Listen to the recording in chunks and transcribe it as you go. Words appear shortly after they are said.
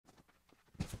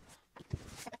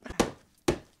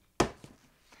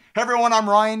Hey everyone, I'm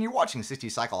Ryan, you're watching 60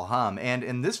 Cycle Hum, and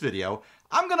in this video,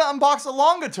 I'm gonna unbox a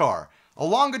long guitar. A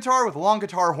long guitar with long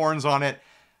guitar horns on it.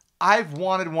 I've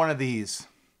wanted one of these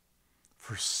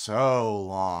for so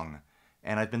long,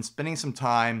 and I've been spending some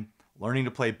time learning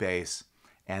to play bass,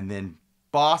 and then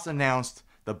Boss announced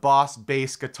the BOSS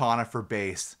Bass Katana for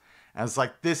bass. And I was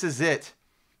like, this is it.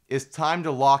 It's time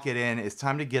to lock it in. It's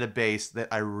time to get a bass that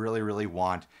I really, really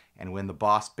want. And when the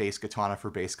BOSS Bass Katana for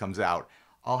bass comes out,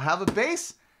 I'll have a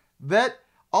bass that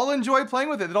I'll enjoy playing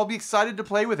with it, that I'll be excited to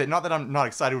play with it. Not that I'm not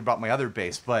excited about my other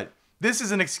bass, but this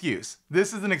is an excuse.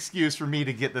 This is an excuse for me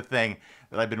to get the thing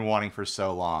that I've been wanting for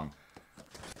so long.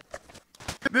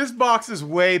 This box is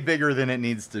way bigger than it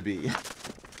needs to be.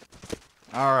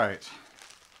 All right.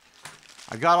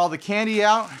 I got all the candy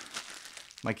out.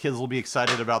 My kids will be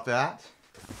excited about that.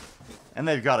 And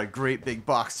they've got a great big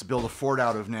box to build a fort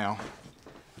out of now.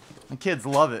 My kids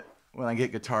love it when I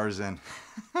get guitars in.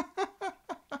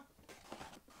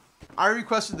 I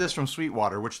requested this from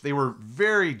Sweetwater, which they were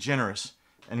very generous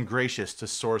and gracious to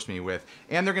source me with.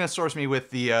 And they're going to source me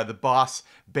with the BOSS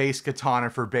Bass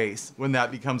Katana for bass when that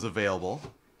becomes available.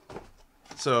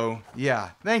 So, yeah,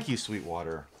 thank you,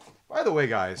 Sweetwater. By the way,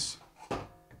 guys,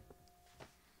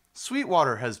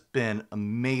 Sweetwater has been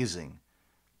amazing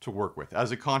to work with.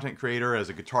 As a content creator, as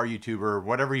a guitar YouTuber,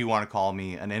 whatever you want to call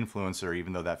me, an influencer,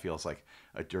 even though that feels like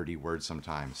a dirty word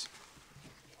sometimes.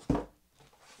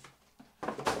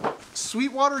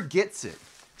 Sweetwater gets it.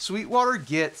 Sweetwater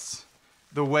gets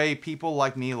the way people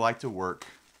like me like to work.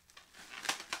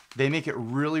 They make it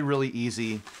really, really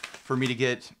easy for me to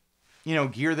get,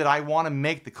 gear that I want to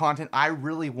make, the content I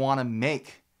really want to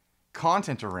make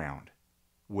content around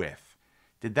with.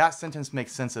 Did that sentence make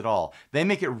sense at all? They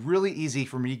make it really easy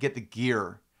for me to get the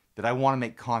gear that I want to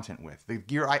make content with, the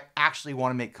gear I actually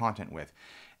want to make content with.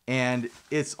 And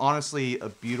it's honestly a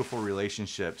beautiful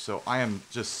relationship. So I am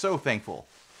just so thankful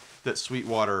that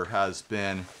Sweetwater has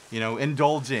been,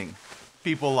 indulging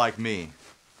people like me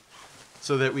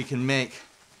so that we can make,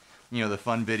 the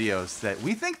fun videos that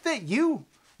we think that you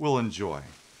will enjoy.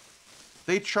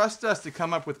 They trust us to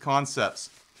come up with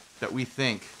concepts that we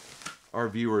think our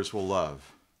viewers will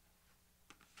love.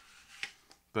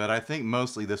 But I think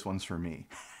mostly this one's for me.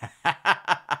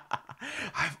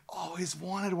 I've always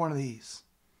wanted one of these.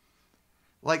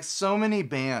 Like so many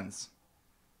bands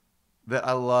that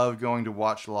I love going to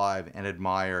watch live and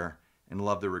admire and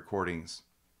love their recordings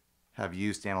have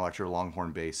used Danelectro Long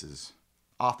Horn basses.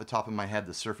 Off the top of my head,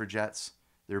 the Surferjets,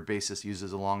 their bassist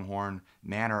uses a long horn.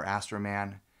 Man or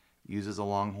Astroman uses a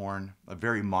long horn, a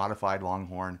very modified long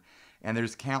horn, and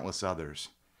there's countless others.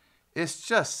 It's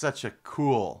just such a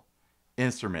cool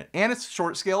instrument. And it's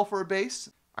short scale for a bass.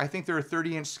 I think they're a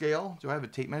 30-inch scale. Do I have a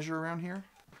tape measure around here?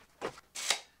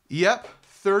 Yep,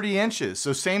 30 inches.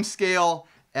 So same scale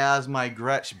as my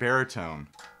Gretsch baritone.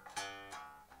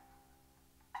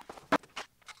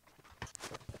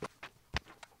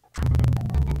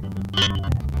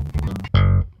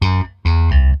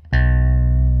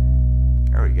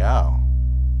 There we go.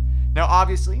 Now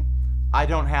obviously, I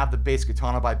don't have the Bass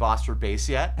Katana by Boss for bass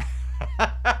yet.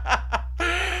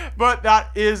 But that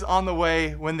is on the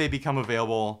way when they become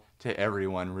available to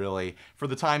everyone, really. For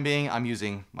the time being, I'm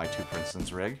using my 2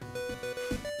 Princeton's rig.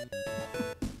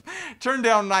 Turned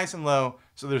down nice and low,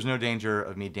 so there's no danger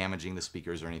of me damaging the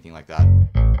speakers or anything like that.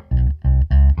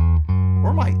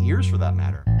 Or my ears, for that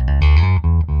matter.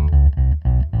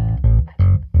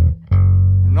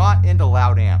 I'm not into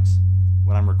loud amps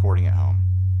when I'm recording at home.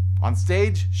 On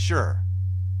stage, sure.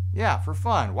 Yeah, for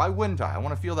fun. Why wouldn't I? I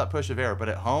want to feel that push of air, but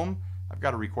at home, I've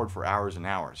got to record for hours and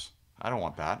hours. I don't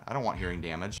want that. I don't want hearing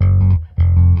damage.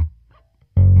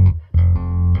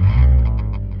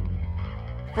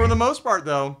 For the most part,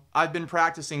 though, I've been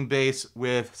practicing bass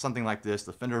with something like this,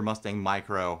 the Fender Mustang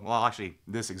Micro. Well, actually,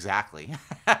 this exactly.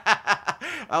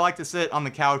 I like to sit on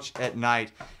the couch at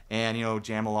night and,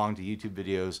 jam along to YouTube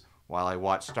videos while I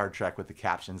watch Star Trek with the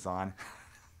captions on.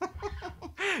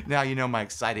 Now you know my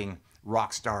exciting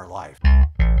rock star life.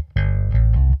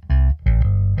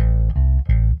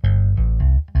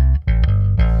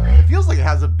 It feels like it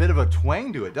has a bit of a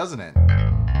twang to it, doesn't it?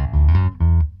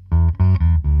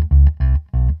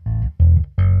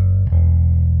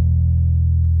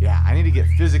 Yeah, I need to get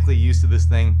physically used to this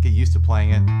thing, get used to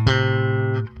playing it.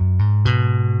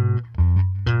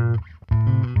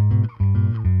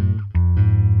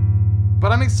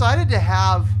 But I'm excited to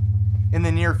have, in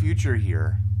the near future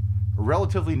here, a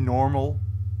relatively normal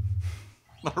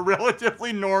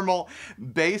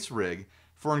bass rig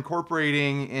for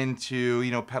incorporating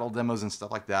into, pedal demos and stuff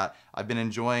like that. I've been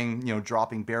enjoying,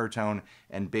 dropping baritone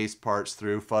and bass parts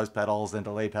through fuzz pedals and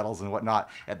delay pedals and whatnot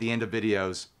at the end of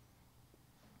videos.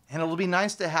 And it'll be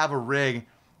nice to have a rig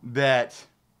that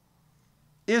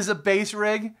is a bass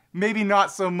rig, maybe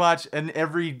not so much an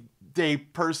everyday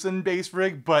person bass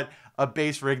rig, but a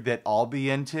bass rig that I'll be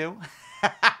into.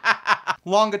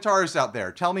 Long guitarists out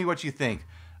there, tell me what you think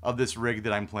of this rig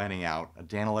that I'm planning out. A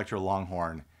Danelectro Long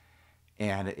Horn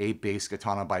and a bass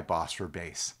katana by Boss for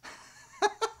bass.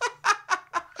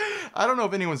 I don't know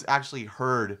if anyone's actually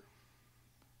heard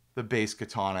the bass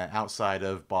katana outside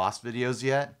of Boss videos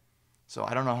yet, so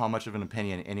I don't know how much of an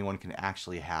opinion anyone can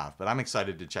actually have, but I'm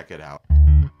excited to check it out.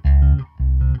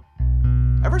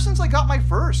 Ever since I got my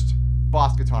first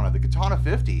Boss katana, the Katana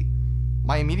 50,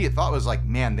 my immediate thought was like,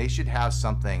 man, they should have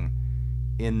something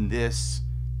in this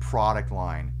product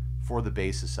line for the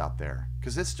bassists out there,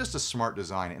 because it's just a smart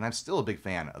design, and I'm still a big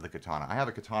fan of the katana. I have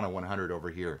a Katana 100 over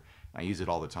here. I use it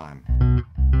all the time.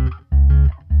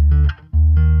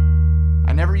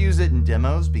 I never use it in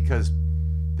demos because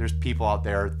there's people out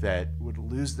there that would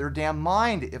lose their damn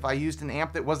mind if I used an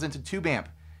amp that wasn't a tube amp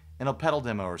in a pedal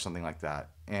demo or something like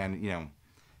that. And, you know,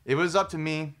 it was up to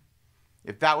me.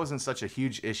 If that wasn't such a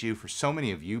huge issue for so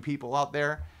many of you people out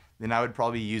there, then I would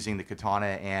probably be using the katana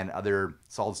and other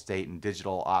solid state and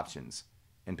digital options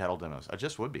in pedal demos. I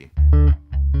just would be.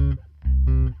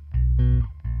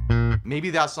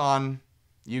 Maybe that's on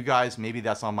you guys. Maybe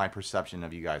that's on my perception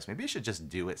of you guys. Maybe I should just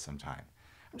do it sometime.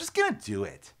 I'm just gonna do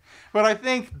it. But I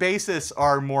think bassists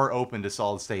are more open to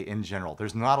solid state in general.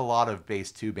 There's not a lot of bass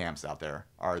tube amps out there,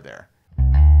 are there?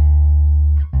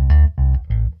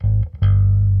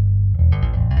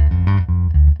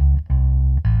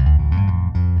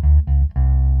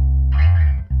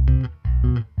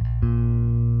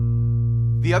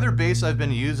 The other bass I've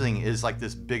been using is like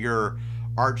this bigger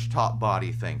arch top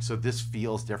body thing. So this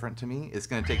feels different to me. It's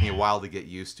gonna take me a while to get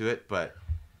used to it, but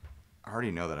I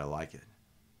already know that I like it.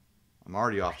 I'm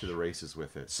already off to the races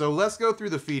with it. So let's go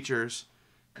through the features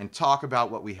and talk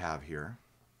about what we have here.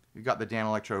 We've got the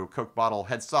Danelectro Coke bottle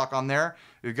headstock on there.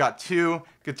 We've got two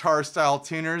guitar style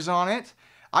tuners on it.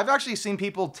 I've actually seen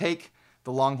people take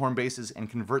the Longhorn basses and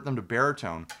convert them to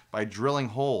baritone by drilling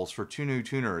holes for two new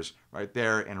tuners right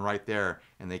there,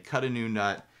 and they cut a new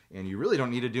nut, and you really don't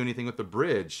need to do anything with the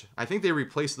bridge. I think they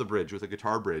replace the bridge with a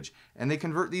guitar bridge, and they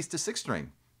convert these to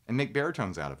 6-string and make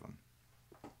baritones out of them,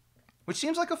 which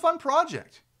seems like a fun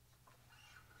project.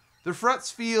 The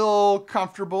frets feel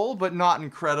comfortable, but not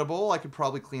incredible. I could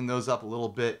probably clean those up a little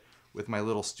bit with my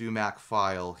little StewMac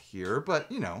file here,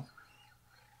 but you know,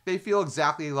 they feel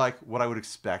exactly like what I would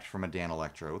expect from a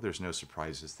Danelectro. There's no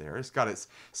surprises there. It's got its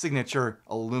signature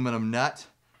aluminum nut,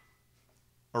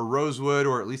 a rosewood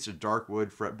or at least a dark wood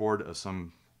fretboard of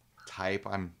some type.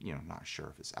 I'm, you know, not sure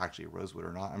if it's actually a rosewood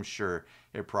or not. I'm sure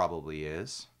it probably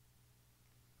is.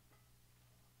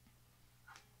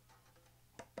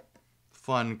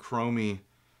 Fun chromy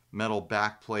metal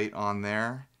backplate on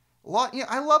there. A lot, yeah,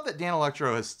 I love that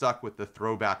Danelectro has stuck with the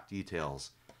throwback details.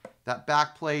 That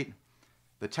backplate,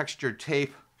 the textured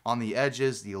tape on the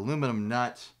edges, the aluminum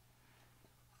nut,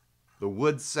 the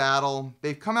wood saddle.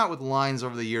 They've come out with lines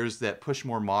over the years that push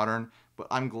more modern, but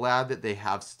I'm glad that they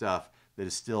have stuff that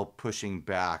is still pushing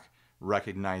back,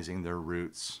 recognizing their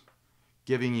roots,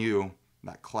 giving you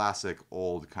that classic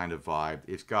old kind of vibe.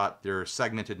 It's got their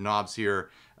segmented knobs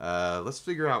here. Let's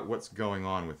figure out what's going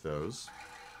on with those.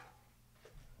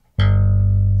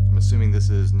 I'm assuming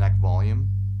this is neck volume.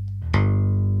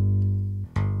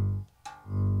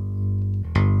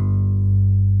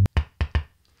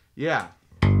 Yeah.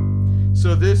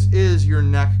 So this is your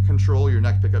neck control, your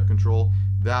neck pickup control.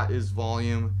 That is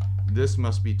volume. This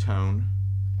must be tone.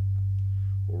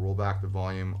 We'll roll back the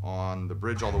volume on the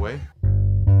bridge all the way.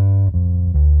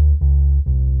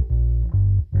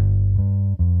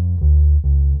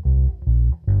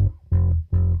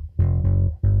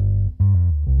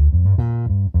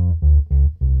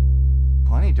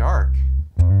 Plenty dark.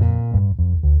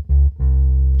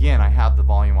 Again, I have the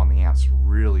volume on the amps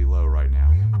really low right now.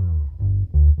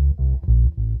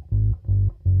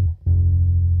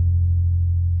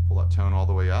 Pull that tone all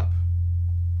the way up.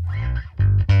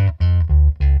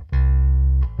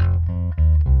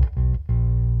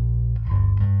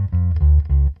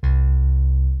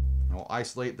 And we'll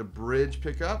isolate the bridge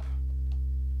pickup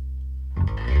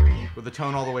with the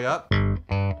tone all the way up.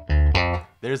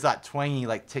 There's that twangy,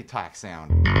 like, tic-tac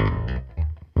sound.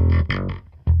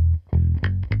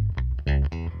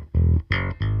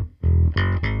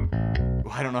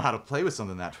 I don't know how to play with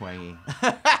something that twangy.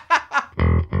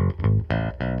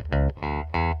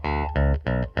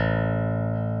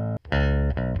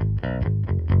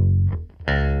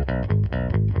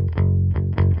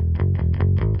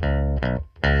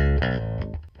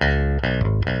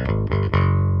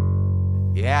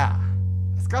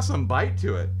 got some bite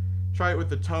to it. Try it with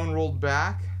the tone rolled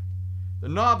back. The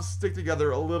knobs stick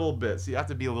together a little bit, so you have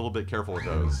to be a little bit careful with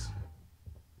those.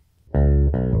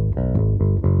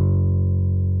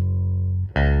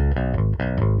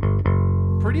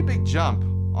 Pretty big jump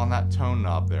on that tone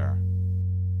knob there.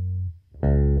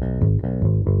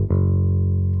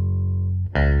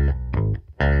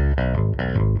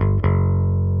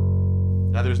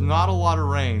 Now there's not a lot of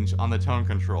range on the tone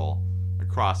control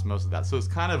across most of that, so it's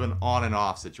kind of an on and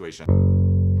off situation,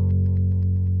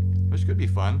 which could be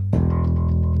fun.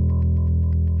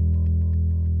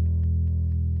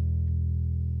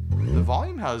 The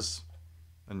volume has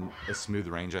a smooth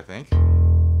range, I think.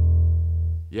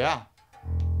 Yeah.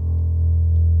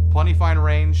 Plenty fine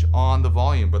range on the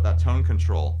volume, but that tone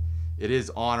control, it is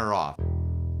on or off.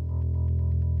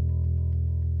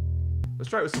 Let's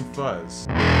try it with some fuzz.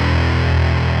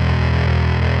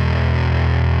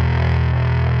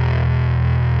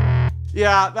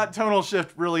 Yeah, that tonal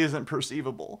shift really isn't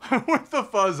perceivable with the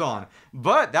fuzz on,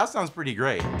 but that sounds pretty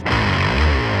great.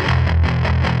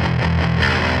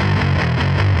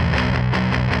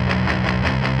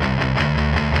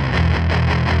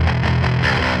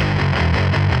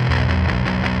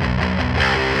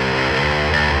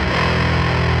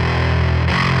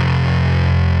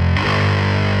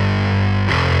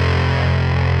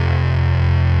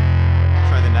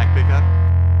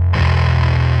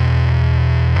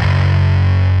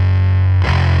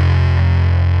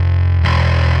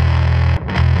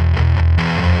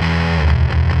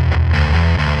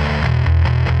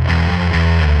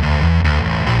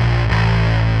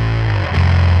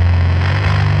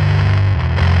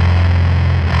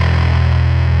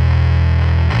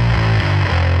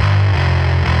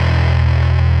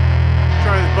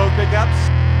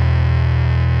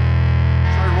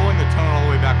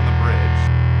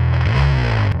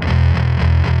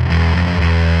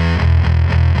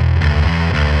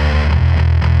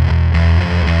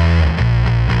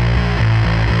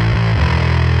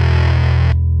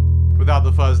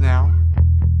 The fuzz now.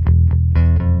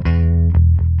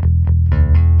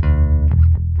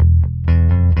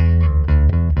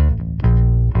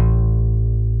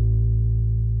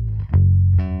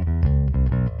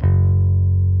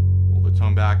 Pull the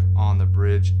tone back on the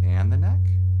bridge and the neck.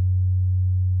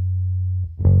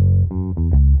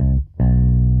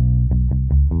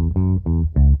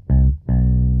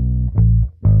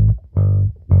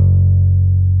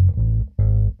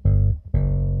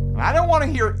 I don't want to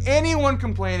hear anyone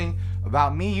complaining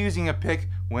about me using a pick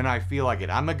when I feel like it.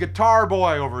 I'm a guitar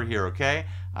boy over here, okay?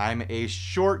 I'm a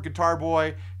short guitar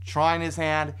boy trying his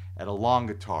hand at a long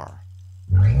guitar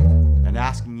and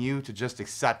asking you to just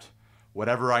accept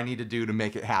whatever I need to do to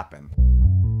make it happen.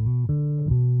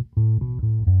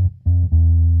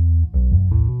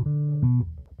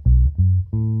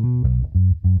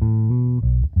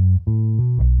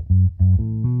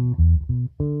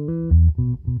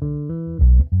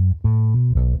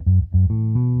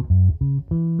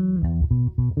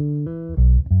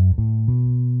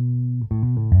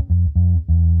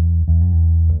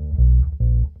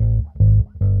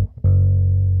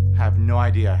 No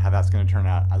idea how that's going to turn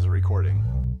out as a recording.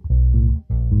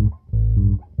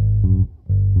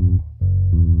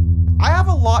 I have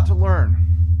a lot to learn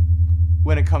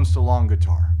when it comes to long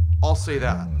guitar. I'll say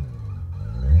that.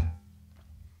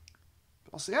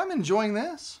 I'll say I'm enjoying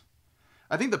this.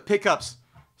 I think the pickups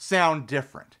sound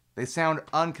different. They sound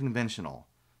unconventional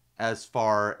as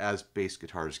far as bass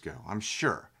guitars go. I'm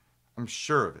sure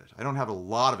of it. I don't have a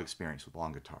lot of experience with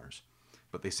long guitars,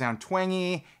 but they sound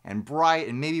twangy and bright,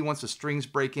 and maybe once the strings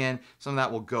break in, some of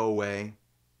that will go away.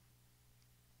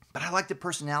 But I like the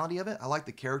personality of it. I like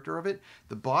the character of it.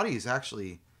 The body is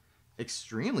actually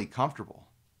extremely comfortable.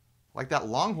 Like that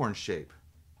Longhorn shape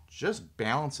just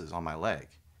balances on my leg.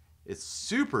 It's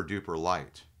super duper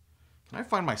light. Can I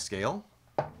find my scale?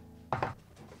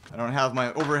 I don't have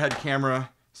my overhead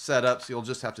camera set up, so you'll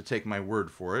just have to take my word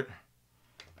for it.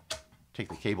 Take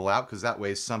the cable out, because that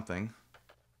weighs something.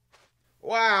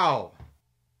 Wow!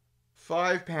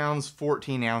 5 pounds,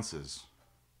 14 ounces.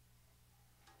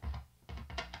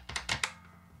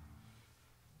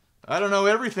 I don't know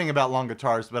everything about long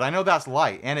guitars, but I know that's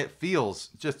light, and it feels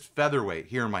just featherweight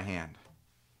here in my hand.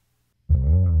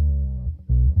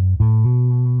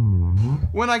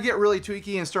 When I get really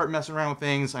tweaky and start messing around with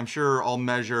things, I'm sure I'll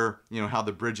measure, how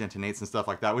the bridge intonates and stuff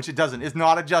like that, which it doesn't. It's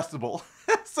not adjustable.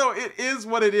 So it is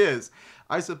what it is.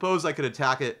 I suppose I could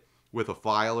attack it with a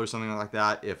file or something like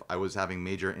that if I was having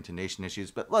major intonation issues,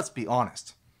 but let's be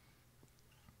honest.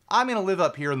 I'm gonna live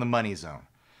up here in the money zone.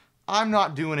 I'm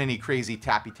not doing any crazy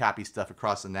tappy stuff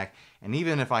across the neck, and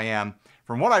even if I am,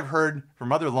 from what I've heard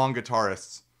from other long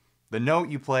guitarists, The note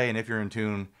you play and if you're in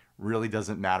tune really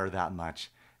doesn't matter that much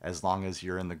as long as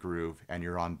you're in the groove and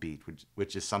you're on beat,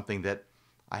 which is something that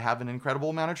I have an incredible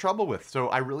amount of trouble with. So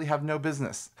I really have no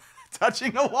business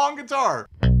touching a long guitar.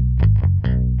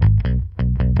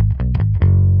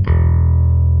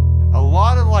 A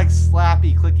lot of like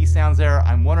slappy, clicky sounds there.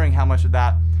 I'm wondering how much of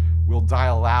that will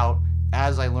dial out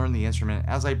as I learn the instrument,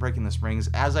 as I break in the springs,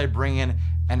 as I bring in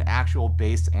an actual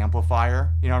bass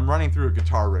amplifier. You know, I'm running through a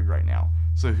guitar rig right now,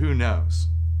 so who knows?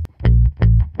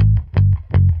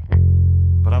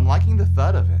 But I'm liking the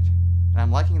thud of it, and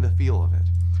I'm liking the feel of it.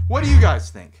 What do you guys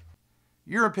think?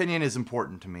 Your opinion is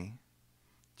important to me.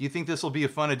 Do you think this will be a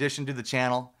fun addition to the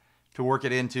channel to work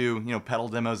it into, you know, pedal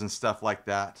demos and stuff like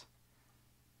that?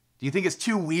 Do you think it's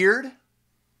too weird?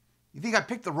 You think I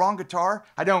picked the wrong guitar?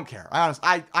 I don't care.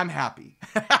 I'm happy.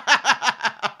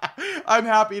 I'm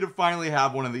happy to finally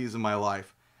have one of these in my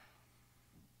life.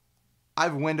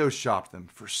 I've window shopped them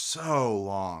for so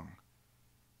long.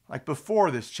 Like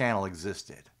before this channel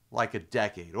existed, like a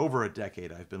decade, over a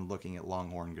decade, I've been looking at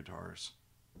Longhorn guitars.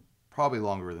 Probably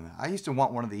longer than that. I used to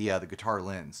want one of the guitar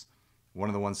Lins. One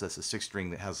of the ones that's a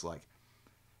 6-string that has like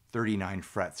 39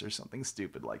 frets or something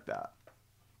stupid like that.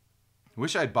 I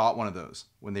wish I'd bought one of those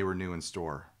when they were new in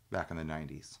store back in the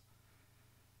 90s.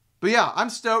 But yeah, I'm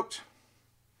stoked.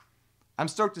 I'm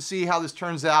stoked to see how this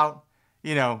turns out,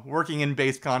 you know, working in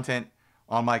bass content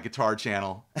on my guitar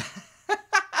channel.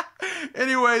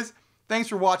 Anyways, thanks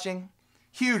for watching.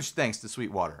 Huge thanks to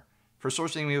Sweetwater for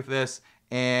sourcing me with this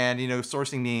and, you know,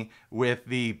 sourcing me with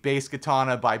the Bass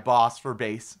Katana by Boss for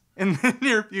bass in the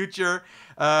near future.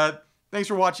 Thanks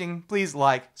for watching. Please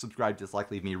like, subscribe,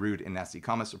 dislike, leave me rude and nasty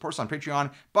comments. Support us on Patreon.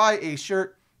 Buy a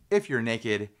shirt if you're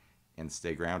naked and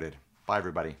stay grounded. Bye,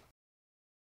 everybody.